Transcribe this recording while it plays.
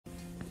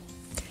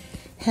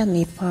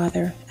Heavenly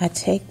Father, I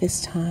take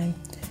this time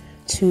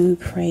to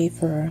pray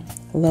for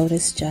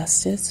Lotus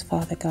Justice,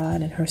 Father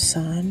God, and her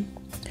son,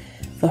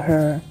 for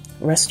her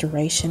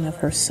restoration of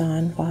her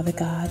son, Father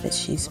God, that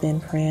she's been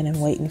praying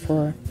and waiting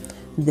for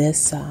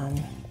this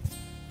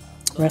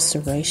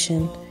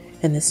restoration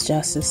and this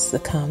justice to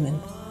come in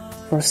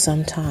for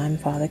some time,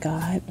 Father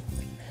God,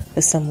 for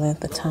some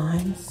length of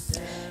time.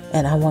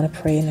 And I want to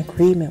pray in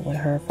agreement with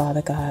her,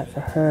 Father God,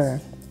 for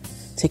her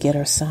to get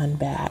her son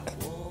back.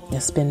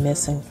 It's been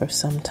missing for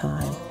some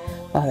time,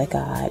 Father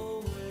God.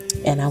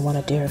 And I want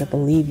to dare to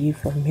believe you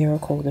for a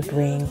miracle to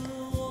bring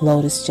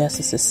Lotus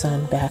Justice's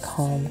son back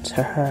home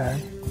to her,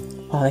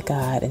 Father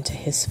God, and to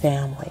his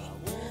family,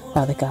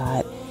 Father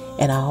God.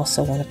 And I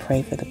also want to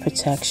pray for the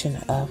protection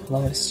of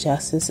Lotus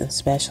Justice, and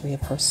especially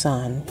of her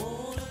son,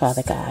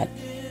 Father God,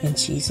 in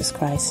Jesus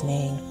Christ's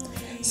name.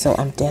 So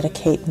I'm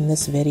dedicating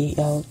this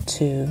video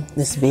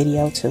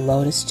to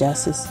Lotus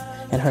Justice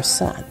and her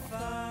son,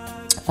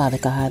 Father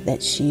God,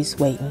 that she's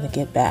waiting to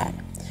get back.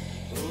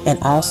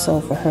 And also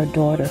for her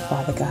daughter,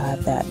 Father God,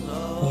 that,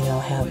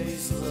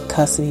 have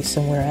custody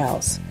somewhere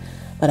else.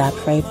 But I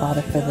pray,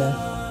 Father, for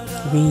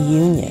the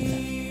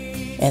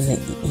reunion and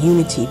the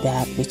unity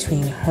back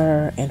between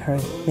her and her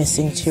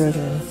missing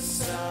children,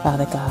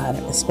 Father God,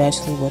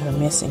 especially with her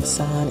missing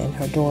son and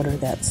her daughter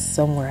that's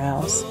somewhere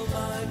else,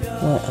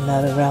 with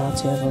another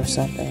relative or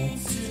something.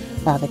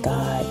 Father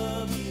God,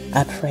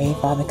 I pray,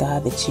 Father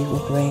God, that you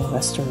will bring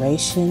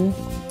restoration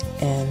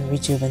and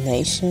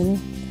rejuvenation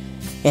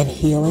and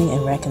healing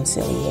and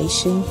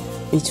reconciliation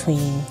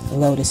between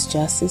Lotus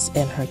Justice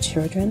and her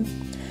children,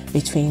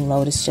 between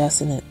Lotus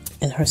Justice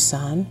and her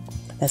son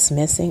that's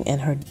missing,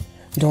 and her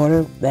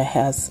daughter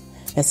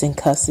that's in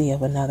custody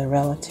of another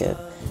relative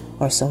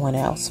or someone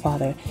else,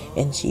 Father,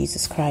 in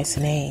Jesus Christ's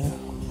name.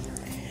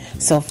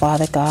 So,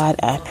 Father God,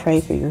 I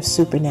pray for your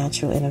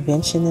supernatural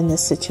intervention in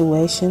this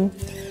situation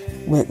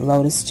with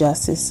Lotus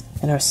Justice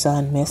and her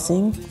son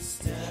missing.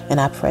 And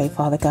I pray,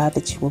 Father God,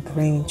 that you will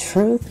bring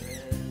truth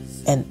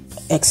and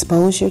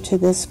exposure to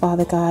this,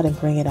 Father God, and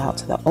bring it out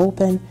to the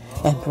open,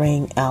 and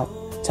bring out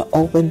to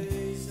open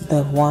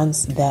the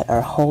ones that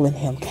are holding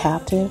him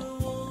captive,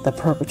 the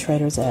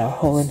perpetrators that are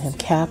holding him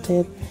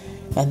captive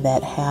and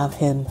that have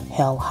him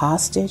held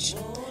hostage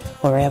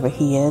wherever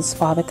he is,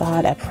 Father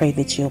God. I pray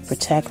that you'll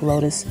protect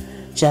Lotus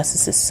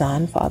Justice's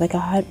son, Father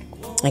God,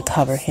 and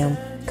cover him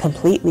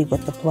completely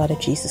with the blood of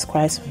Jesus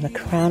Christ from the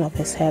crown of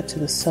his head to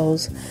the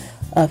soles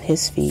of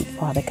his feet,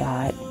 Father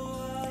God.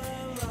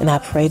 And I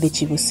pray that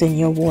you will send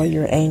your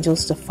warrior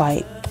angels to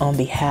fight on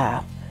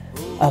behalf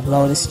of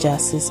Lotus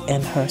Justice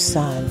and her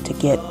son, to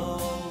get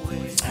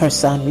her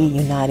son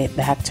reunited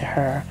back to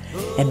her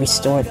and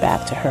restored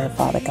back to her,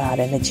 Father God,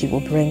 and that you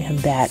will bring him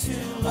back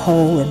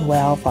whole and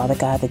well, Father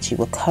God, that you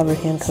will cover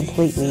him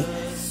completely,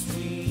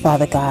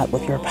 Father God,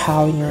 with your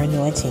power and your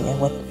anointing, and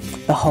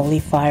with the holy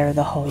fire of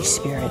the Holy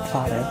Spirit,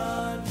 Father,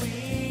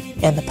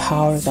 and the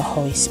power of the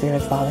Holy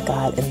Spirit, Father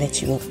God, and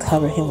that you will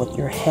cover him with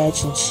your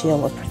hedge and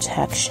shield of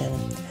protection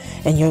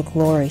and your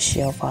glory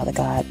shield, Father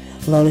God,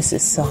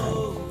 Lotus's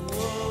son,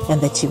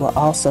 and that you will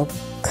also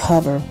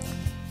cover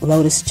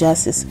Lotus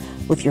Justice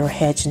with your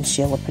hedge and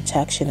shield of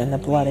protection and the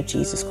blood of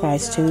Jesus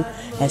Christ too,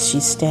 as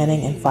she's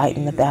standing and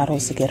fighting the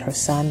battles to get her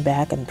son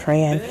back, and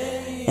praying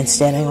and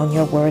standing on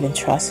your word and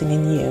trusting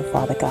in you,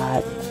 Father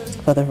God,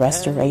 for the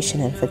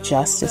restoration and for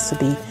justice to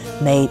be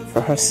made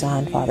for her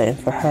son, Father, and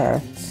for her,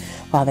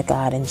 Father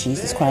God, in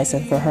Jesus Christ,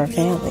 and for her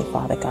family,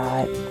 Father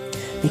God,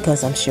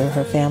 because I'm sure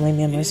her family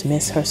members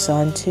miss her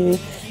son too,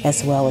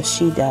 as well as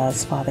she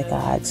does, Father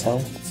God. So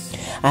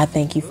I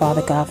thank you,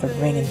 Father God, for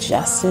bringing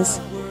justice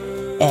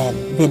and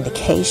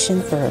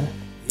vindication for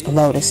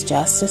Lotus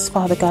Justice,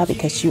 Father God,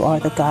 because you are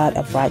the God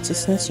of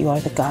righteousness, you are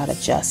the God of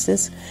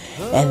justice,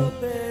 and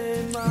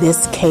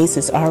this case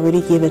is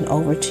already given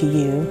over to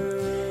you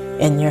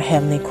in your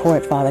heavenly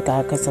court, Father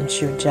God, because I'm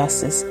sure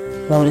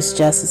Lotus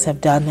Justice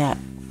have done that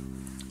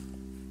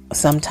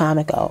some time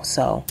ago.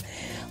 So,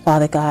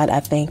 Father God, I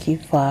thank you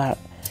for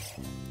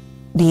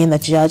being the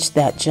judge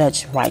that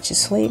judged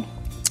righteously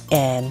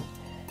and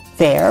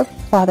fair,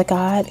 Father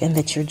God, and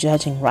that you're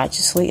judging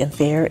righteously and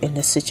fair in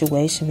the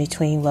situation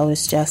between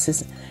Lotus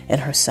Justice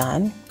and her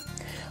son,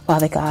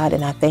 Father God.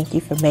 And I thank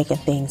you for making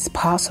things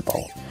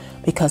possible,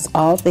 because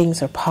all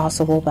things are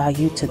possible by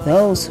you to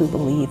those who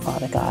believe,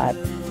 Father God.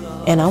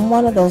 And I'm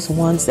one of those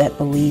ones that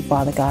believe,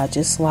 Father God,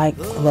 just like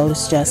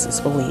Lotus Justice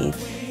believe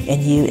in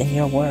you and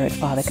your word,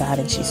 Father God,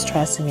 and she's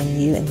trusting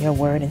in you and your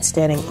word and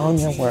standing on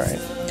your word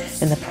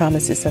and the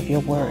promises of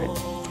your word.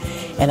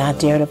 And I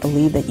dare to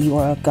believe that you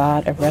are a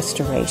God of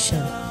restoration,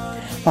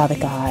 Father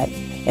God,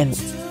 and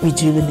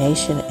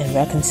rejuvenation and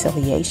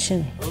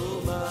reconciliation,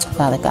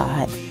 Father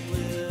God,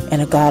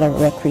 and a God of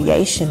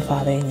recreation,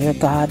 Father, and you're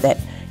God that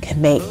can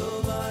make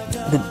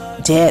the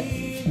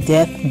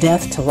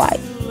death to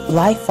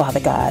life,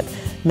 Father God,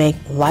 make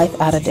life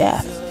out of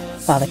death,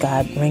 Father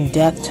God, bring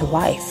death to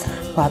life,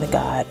 Father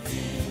God,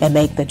 and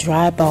make the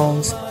dry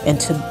bones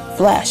into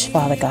flesh,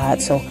 Father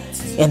God. So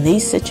in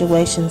these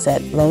situations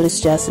that Lotus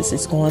Justice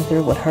is going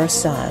through with her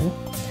son,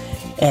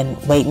 and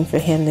waiting for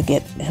him to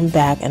get him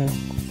back and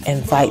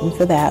fighting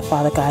for that,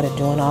 Father God, and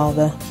doing all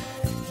the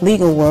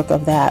legal work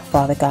of that,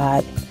 Father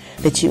God,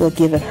 that you are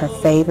giving her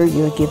favor,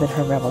 you are giving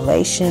her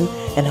revelation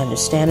and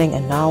understanding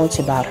and knowledge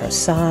about her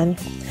son.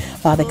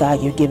 Father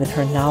God, you're giving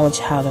her knowledge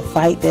how to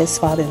fight this,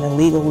 Father, in a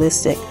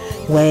legalistic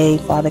way,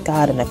 Father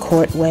God, in a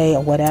court way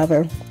or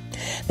whatever,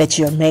 that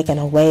you're making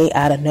a way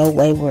out of no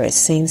way where it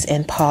seems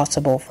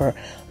impossible for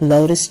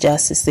Lotus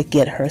Justice to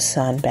get her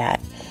son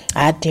back.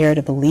 I dare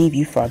to believe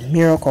you for a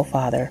miracle,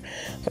 Father,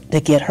 to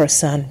get her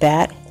son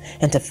back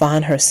and to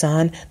find her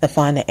son, to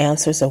find the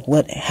answers of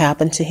what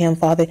happened to him,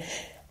 Father.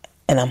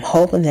 And I'm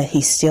hoping that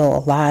he's still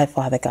alive,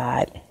 Father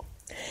God.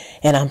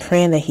 And I'm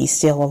praying that he's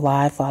still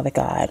alive, Father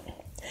God.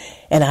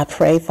 And I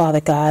pray,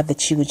 Father God,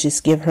 that you would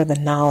just give her the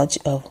knowledge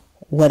of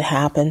what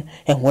happened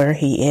and where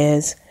he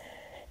is.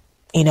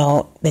 You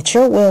know, that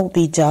your will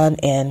be done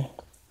in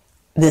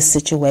this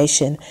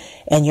situation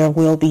and your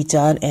will be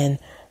done in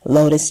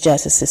Lotus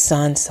Justice's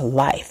son's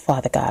life,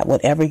 Father God,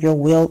 whatever your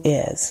will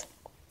is.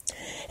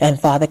 And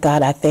Father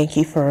God, I thank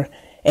you for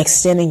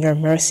extending your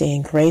mercy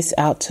and grace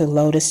out to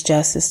Lotus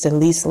Justice to at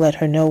least let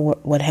her know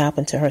what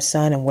happened to her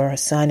son and where her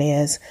son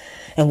is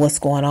and what's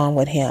going on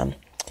with him.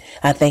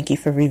 I thank you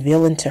for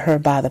revealing to her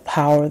by the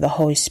power of the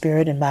Holy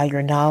Spirit and by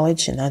your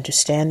knowledge and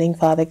understanding,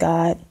 Father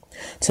God,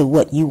 to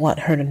what you want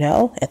her to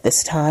know at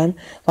this time,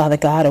 Father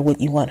God, or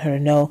what you want her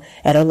to know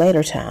at a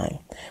later time,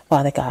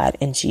 Father God,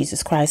 in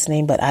Jesus Christ's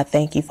name. But I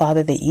thank you,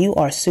 Father, that you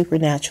are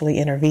supernaturally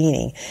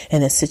intervening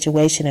in this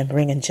situation and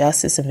bringing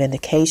justice and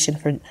vindication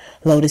for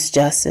Lotus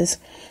Justice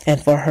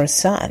and for her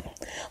son,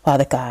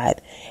 Father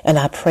God. And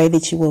I pray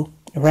that you will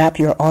wrap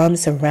your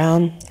arms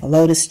around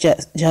Lotus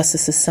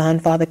Justice's son,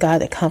 Father God,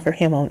 to comfort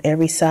him on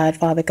every side,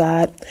 Father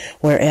God,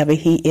 wherever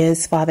he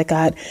is, Father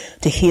God,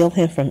 to heal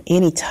him from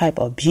any type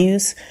of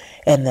abuse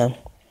and the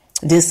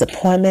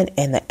disappointment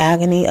and the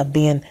agony of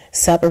being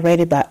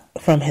separated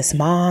from his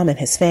mom and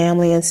his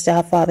family and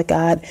stuff, Father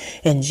God,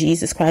 in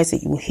Jesus Christ,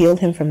 that you will heal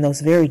him from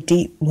those very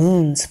deep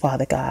wounds,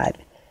 Father God,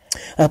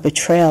 of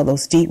betrayal,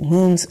 those deep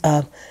wounds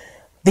of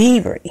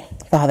thievery,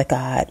 Father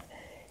God,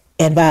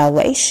 and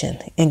violation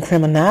and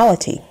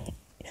criminality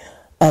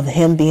of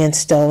him being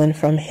stolen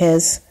from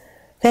his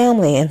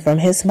family and from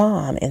his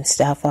mom and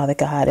stuff, Father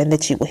God, and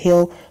that you will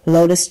heal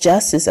Lotus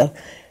Justice of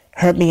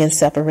her being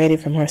separated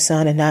from her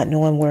son and not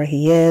knowing where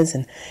he is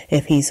and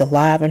if he's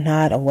alive or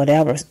not or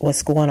whatever,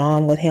 what's going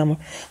on with him,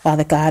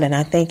 Father God. And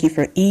I thank you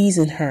for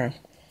easing her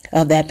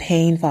of that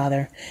pain,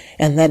 Father,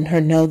 and letting her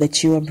know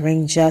that you will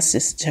bring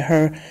justice to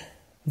her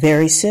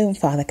very soon,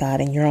 Father God,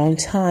 in your own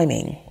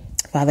timing,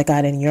 Father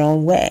God, in your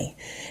own way,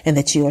 and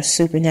that you are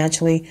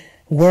supernaturally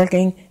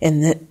working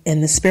in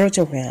the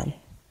spiritual realm,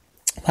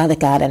 Father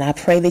God. And I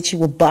pray that you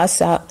will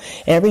bust out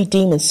every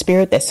demon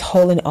spirit that's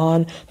holding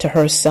on to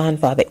her son,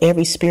 Father,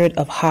 every spirit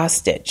of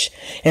hostage,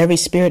 every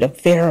spirit of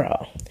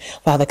Pharaoh,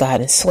 Father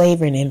God, and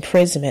slavery and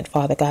imprisonment,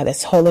 Father God,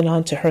 that's holding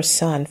on to her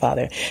son,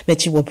 Father,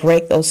 that you will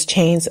break those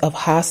chains of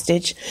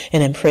hostage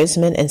and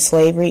imprisonment and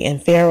slavery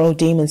and Pharaoh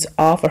demons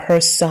off of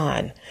her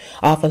son,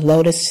 off of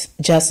Lotus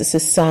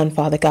Justice's son,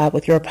 Father God,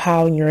 with your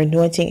power and your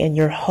anointing and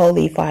your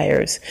holy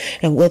fires,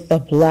 and with the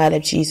blood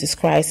of Jesus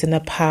Christ and the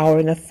power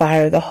and the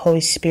fire of the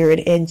Holy Spirit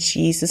in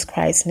Jesus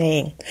Christ's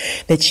name,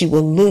 that you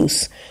will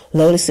loose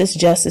Lotus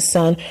Justice's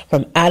son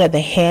from out of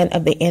the hand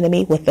of the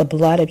enemy with the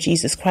blood of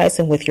Jesus Christ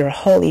and with your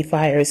holy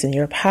fires and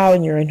your power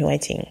and your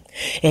anointing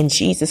in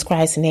Jesus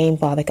Christ's name,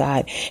 Father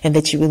God, and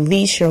that you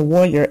release your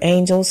warrior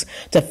angels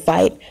to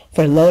fight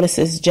for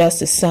Lotus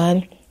Justice's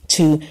son,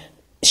 to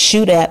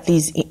shoot at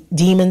these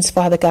demons,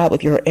 Father God,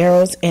 with your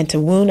arrows, and to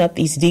wound up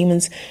these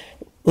demons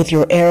with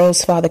your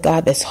arrows, Father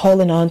God, that's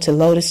holding on to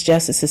Lotus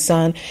Justice's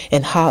son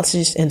and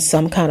hostage in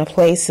some kind of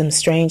place, some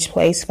strange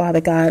place,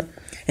 Father God,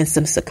 in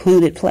some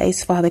secluded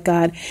place, Father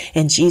God,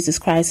 in Jesus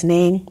Christ's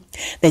name,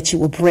 that you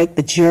will break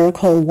the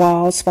Jericho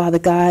walls, Father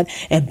God,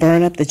 and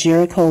burn up the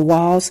Jericho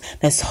walls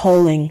that's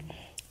holding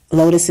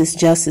Lotus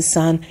Justice's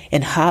son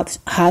in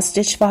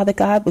hostage, Father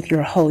God, with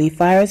your holy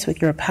fires,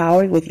 with your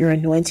power, with your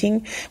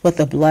anointing, with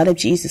the blood of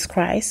Jesus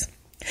Christ,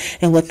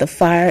 and with the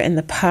fire and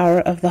the power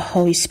of the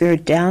Holy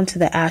Spirit down to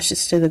the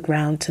ashes to the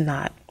ground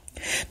tonight.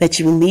 That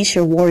you release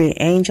your warrior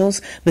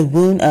angels, the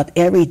wound of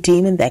every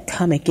demon that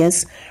come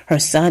against her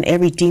son,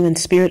 every demon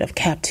spirit of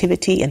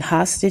captivity and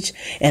hostage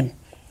and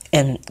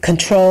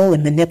control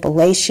and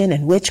manipulation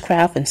and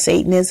witchcraft and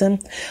Satanism.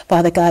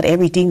 Father God,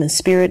 every demon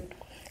spirit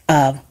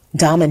of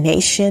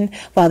domination,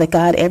 Father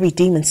God, every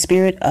demon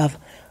spirit of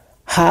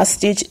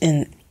hostage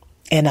and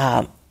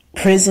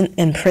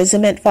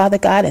imprisonment, Father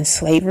God, and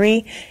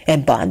slavery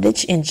and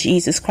bondage in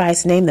Jesus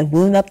Christ's name, and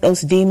wound up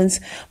those demons,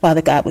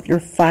 Father God, with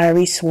your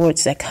fiery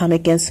swords that come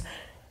against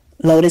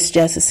Lotus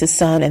Justice's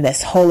son and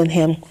that's holding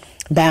him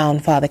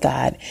bound, Father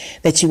God,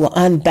 that you will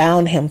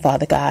unbound him,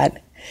 Father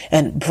God,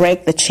 and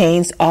break the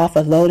chains off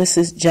of Lotus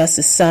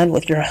Justice's son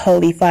with your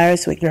holy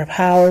fires, with your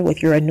power,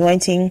 with your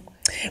anointing,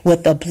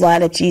 with the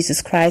blood of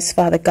Jesus Christ,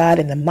 Father God,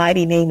 in the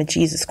mighty name of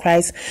Jesus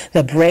Christ,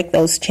 to break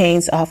those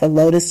chains off of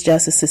Lotus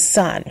Justice's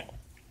son,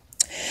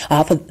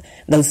 off of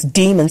those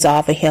demons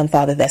off of him,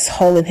 Father, that's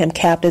holding him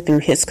captive through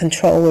his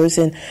controllers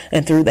and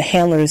through the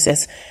handlers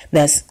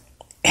that's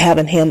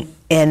having him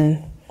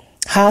in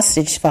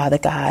hostage, Father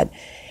God,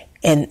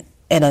 in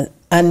an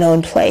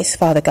unknown place,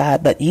 Father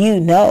God. But you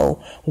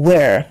know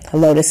where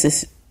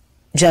Lotus's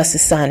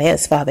Justice son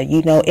is, Father.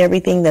 You know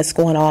everything that's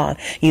going on.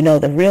 You know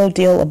the real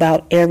deal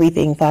about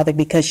everything, Father,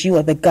 because you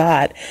are the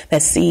God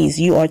that sees.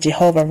 You are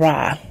Jehovah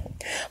Ra.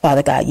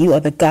 Father God, you are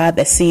the God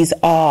that sees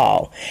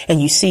all,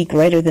 and you see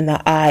greater than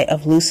the eye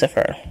of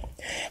Lucifer,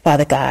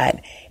 Father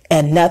God,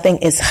 and nothing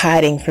is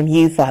hiding from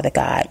you, Father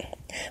God.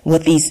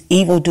 What these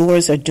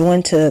evildoers are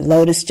doing to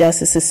Lotus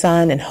Justice's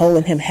son and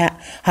holding him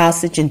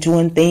hostage and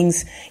doing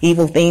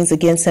evil things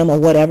against him, or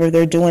whatever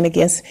they're doing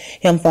against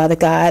him, Father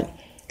God,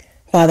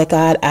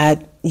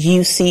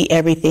 you see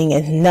everything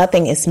and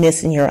nothing is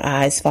missing your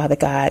eyes, Father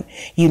God.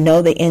 You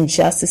know the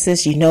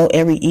injustices. You know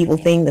every evil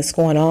thing that's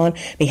going on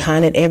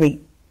behind it,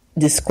 every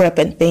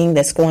discrepant thing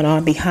that's going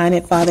on behind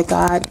it, Father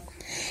God,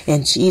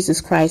 in Jesus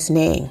Christ's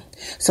name.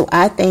 So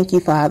I thank you,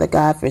 Father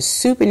God, for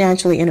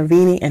supernaturally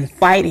intervening and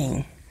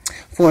fighting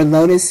for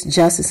Lotus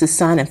Justice's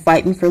son and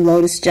fighting for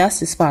Lotus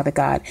Justice, Father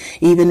God,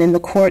 even in the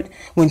court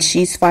when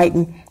she's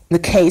fighting the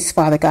case,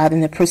 Father God,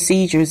 and the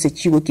procedures,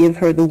 that you will give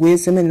her the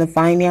wisdom and the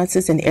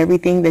finances and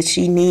everything that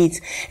she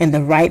needs and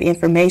the right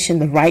information,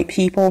 the right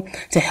people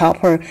to help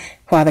her,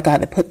 Father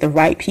God, to put the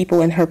right people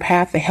in her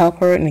path to help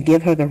her and to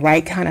give her the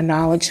right kind of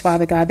knowledge,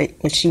 Father God,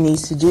 that what she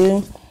needs to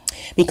do.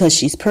 Because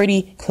she's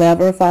pretty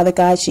clever, Father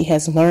God. She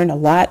has learned a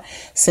lot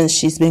since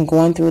she's been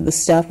going through the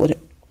stuff with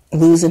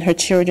losing her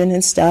children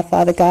and stuff,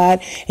 Father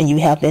God. And you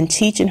have been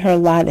teaching her a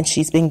lot, and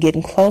she's been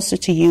getting closer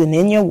to you and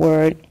in your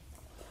word.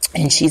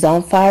 And she's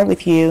on fire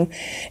with you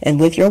and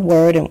with your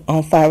word and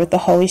on fire with the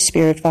Holy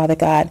Spirit, Father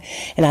God.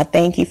 And I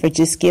thank you for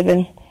just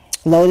giving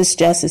Lotus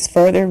Justice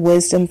further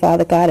wisdom,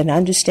 Father God, and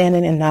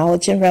understanding and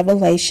knowledge and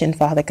revelation,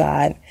 Father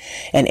God,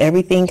 and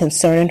everything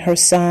concerning her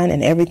son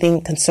and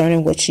everything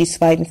concerning what she's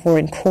fighting for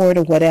in court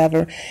or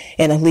whatever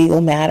in a legal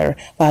matter,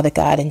 Father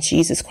God, in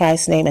Jesus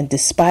Christ's name. And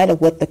despite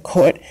of what the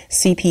court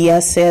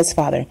CPS says,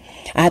 Father,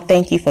 I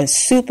thank you for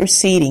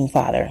superseding,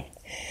 Father,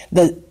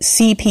 the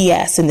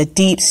CPS and the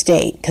deep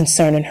state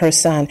concerning her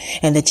son,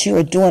 and that you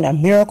are doing a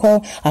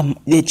miracle,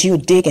 that you are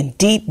digging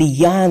deep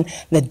beyond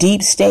the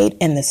deep state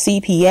and the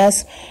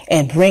CPS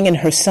and bringing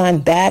her son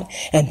back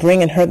and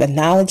bringing her the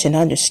knowledge and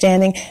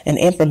understanding and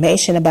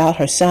information about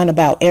her son,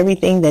 about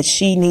everything that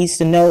she needs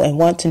to know and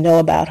want to know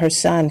about her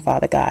son,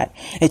 Father God.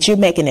 That you're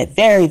making it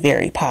very,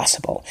 very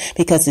possible,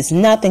 because it's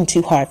nothing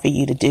too hard for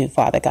you to do,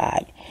 Father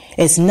God.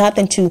 It's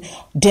nothing too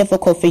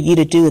difficult for you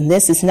to do, and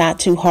this is not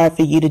too hard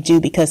for you to do,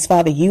 because,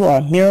 Father, you are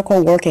a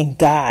miracle-working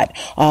God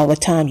all the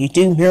time. You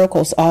do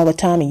miracles all the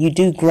time, and you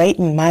do great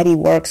and mighty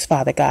works,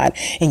 Father God,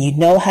 and you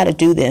know how to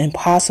do the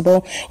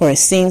impossible where it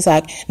seems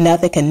like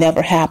nothing can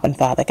never happen,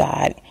 Father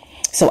God.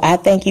 So I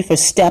thank you for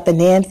stepping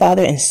in,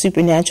 Father, and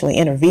supernaturally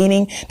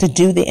intervening to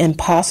do the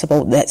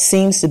impossible that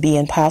seems to be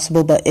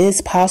impossible, but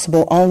is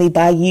possible only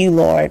by you,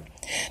 Lord,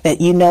 that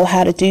you know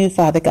how to do,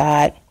 Father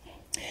God.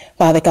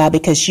 Father God,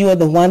 because you are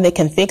the one that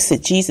can fix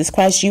it. Jesus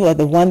Christ, you are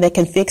the one that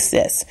can fix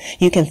this.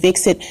 You can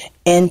fix it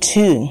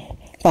into,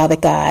 Father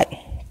God,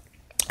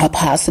 a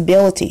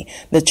possibility,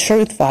 the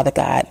truth, Father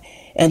God,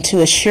 and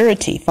to a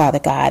surety, Father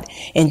God,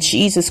 in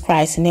Jesus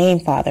Christ's name,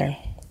 Father.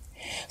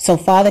 So,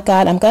 Father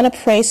God, I'm going to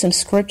pray some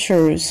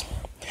scriptures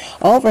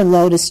over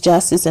Lotus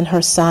Justice and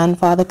her son,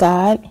 Father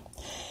God,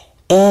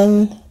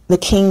 in the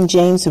King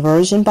James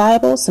Version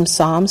Bible, some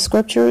Psalm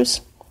scriptures,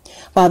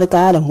 Father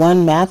God, and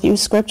one Matthew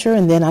scripture,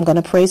 and then I'm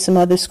going to pray some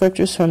other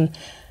scriptures from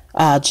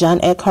John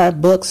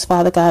Eckhardt books,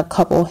 Father God, a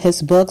couple of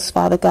his books,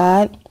 Father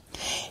God.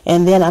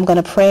 And then I'm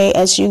going to pray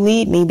as you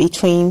lead me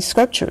between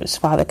scriptures,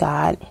 Father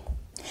God.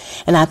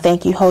 And I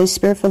thank you, Holy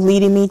Spirit, for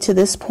leading me to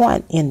this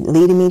point and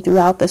leading me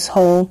throughout this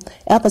whole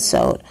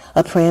episode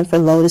of praying for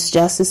Lotus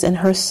Justice and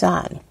her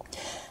son,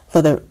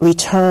 for the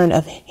return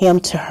of him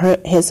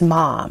to his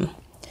mom,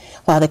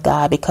 Father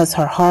God, because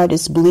her heart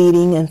is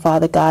bleeding, and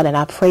Father God, and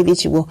I pray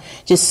that you will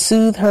just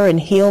soothe her and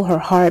heal her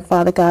heart,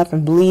 Father God,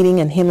 from bleeding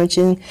and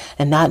hemorrhaging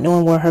and not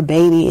knowing where her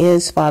baby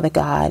is, Father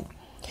God,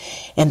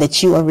 and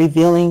that you are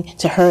revealing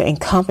to her and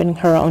comforting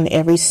her on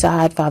every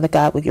side, Father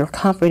God, with your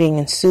comforting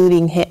and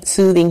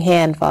soothing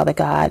hand, Father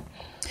God,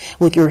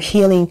 with your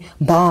healing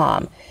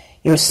balm,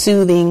 your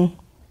soothing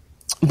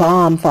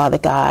balm, Father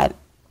God,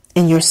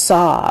 and your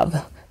salve,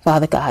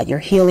 Father God, your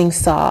healing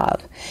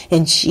salve,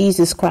 in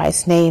Jesus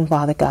Christ's name,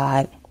 Father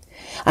God.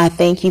 I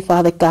thank you,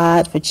 Father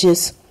God, for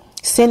just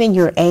sending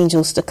your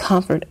angels to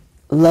comfort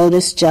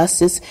Lotus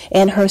Justice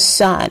and her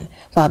son,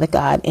 Father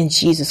God, in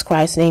Jesus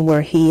Christ's name,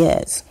 where he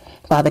is,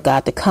 Father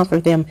God, to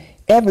comfort them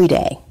every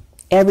day,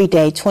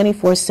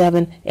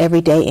 24/7,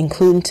 every day,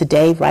 including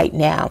today, right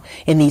now,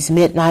 in these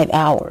midnight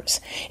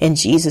hours, in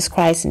Jesus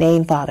Christ's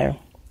name, Father.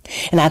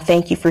 And I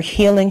thank you for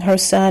healing her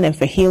son and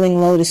for healing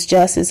Lotus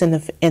Justice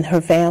and her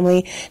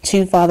family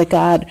too, Father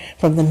God,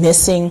 from the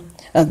missing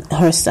of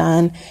her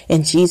son,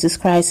 in Jesus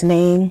Christ's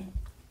name.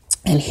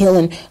 and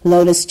healing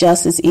Lotus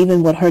Justice,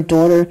 even with her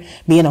daughter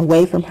being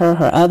away from her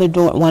other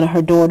daughter, one of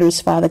her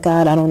daughters, Father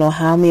God. I don't know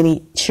how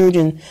many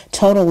children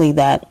totally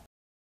that